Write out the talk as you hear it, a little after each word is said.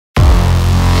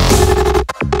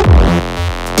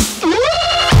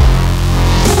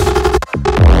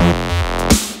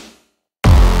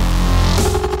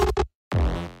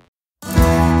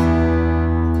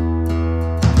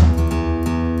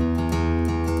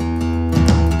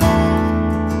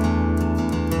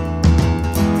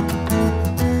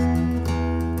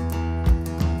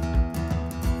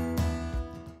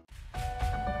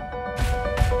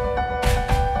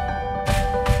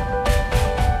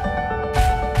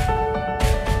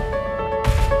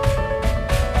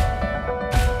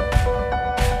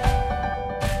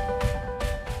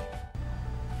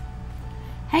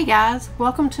Hey guys,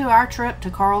 welcome to our trip to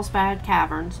Carlsbad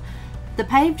Caverns. The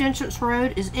paved entrance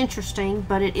road is interesting,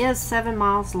 but it is 7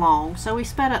 miles long, so we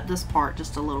sped up this part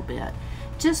just a little bit.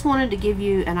 Just wanted to give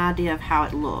you an idea of how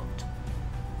it looked.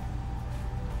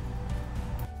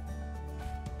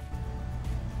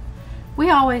 We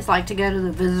always like to go to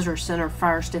the visitor center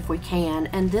first if we can,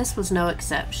 and this was no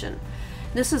exception.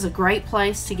 This is a great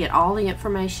place to get all the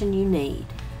information you need.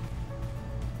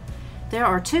 There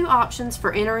are two options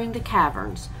for entering the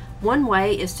caverns. One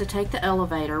way is to take the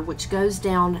elevator, which goes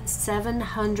down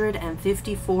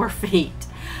 754 feet.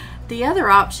 The other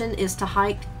option is to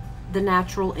hike the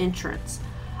natural entrance.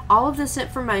 All of this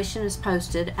information is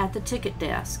posted at the ticket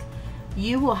desk.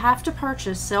 You will have to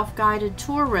purchase self-guided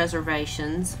tour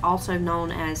reservations, also known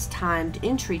as timed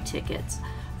entry tickets,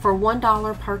 for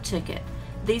 $1 per ticket.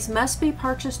 These must be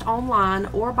purchased online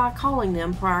or by calling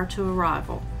them prior to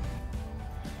arrival.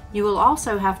 You will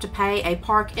also have to pay a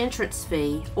park entrance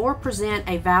fee or present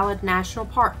a valid National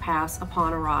Park Pass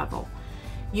upon arrival.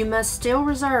 You must still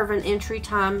reserve an entry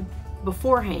time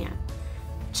beforehand.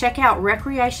 Check out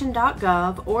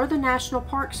recreation.gov or the National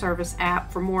Park Service app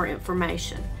for more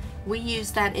information. We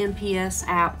use that NPS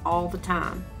app all the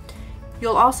time.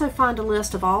 You'll also find a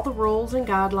list of all the rules and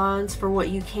guidelines for what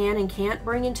you can and can't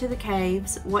bring into the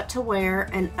caves, what to wear,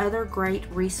 and other great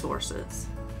resources.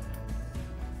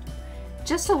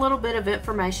 Just a little bit of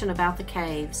information about the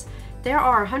caves. There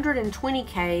are 120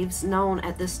 caves known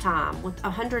at this time, with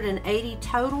 180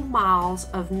 total miles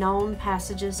of known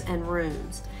passages and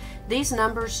rooms. These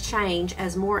numbers change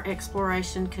as more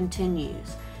exploration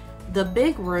continues. The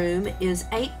big room is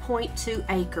 8.2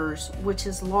 acres, which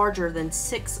is larger than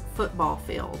 6 football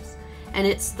fields, and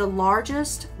it's the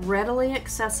largest readily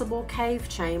accessible cave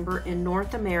chamber in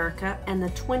North America and the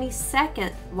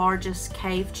 22nd largest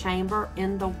cave chamber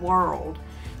in the world.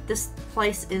 This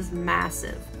place is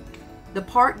massive. The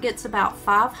park gets about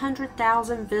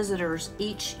 500,000 visitors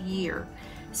each year.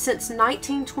 Since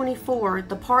 1924,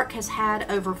 the park has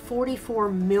had over 44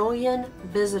 million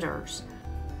visitors.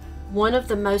 One of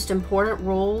the most important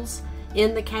rules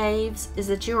in the caves is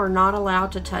that you are not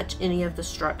allowed to touch any of the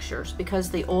structures because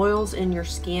the oils in your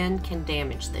skin can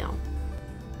damage them.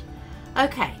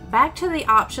 Okay, back to the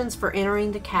options for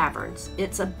entering the caverns.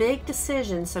 It's a big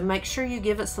decision, so make sure you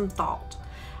give it some thought.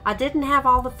 I didn't have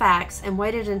all the facts and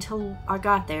waited until I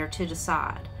got there to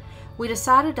decide. We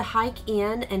decided to hike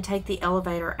in and take the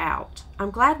elevator out.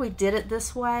 I'm glad we did it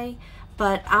this way,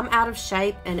 but I'm out of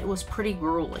shape and it was pretty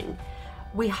grueling.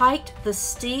 We hiked the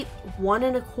steep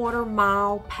 1¼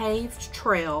 mile paved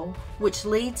trail, which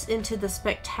leads into the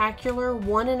spectacular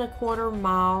 1¼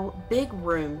 mile big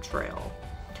room trail.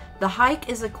 The hike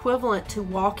is equivalent to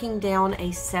walking down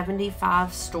a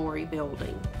 75-story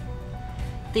building.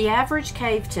 The average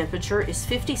cave temperature is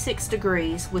 56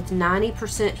 degrees with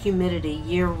 90% humidity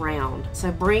year-round,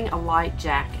 so bring a light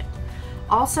jacket.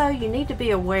 Also, you need to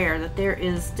be aware that there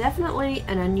is definitely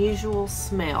an unusual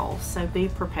smell, so be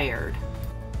prepared.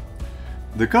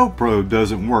 The GoPro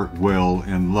doesn't work well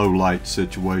in low light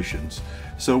situations,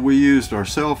 so we used our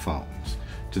cell phones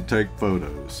to take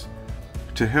photos.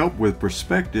 To help with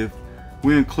perspective,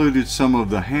 we included some of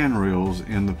the handrails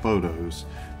in the photos.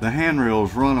 The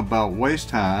handrails run about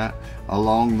waist high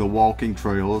along the walking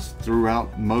trails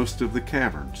throughout most of the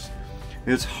caverns.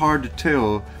 It's hard to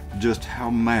tell just how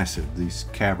massive these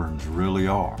caverns really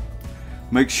are.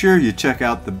 Make sure you check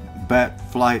out the Bat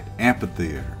Flight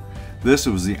Amphitheater. This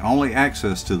was the only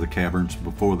access to the caverns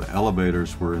before the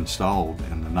elevators were installed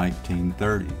in the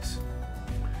 1930s.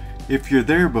 If you're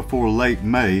there before late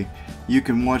May, you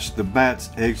can watch the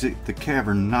bats exit the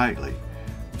cavern nightly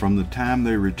from the time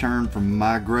they return from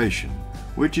migration,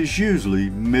 which is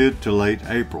usually mid to late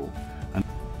April.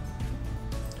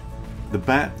 The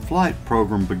bat flight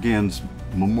program begins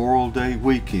Memorial Day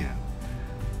weekend.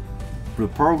 The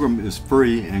program is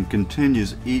free and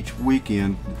continues each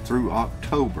weekend through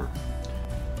October.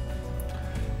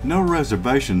 No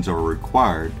reservations are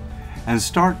required, and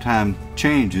start time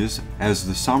changes as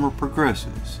the summer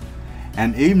progresses.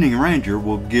 An evening ranger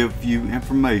will give you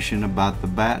information about the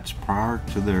bats prior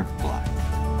to their flight.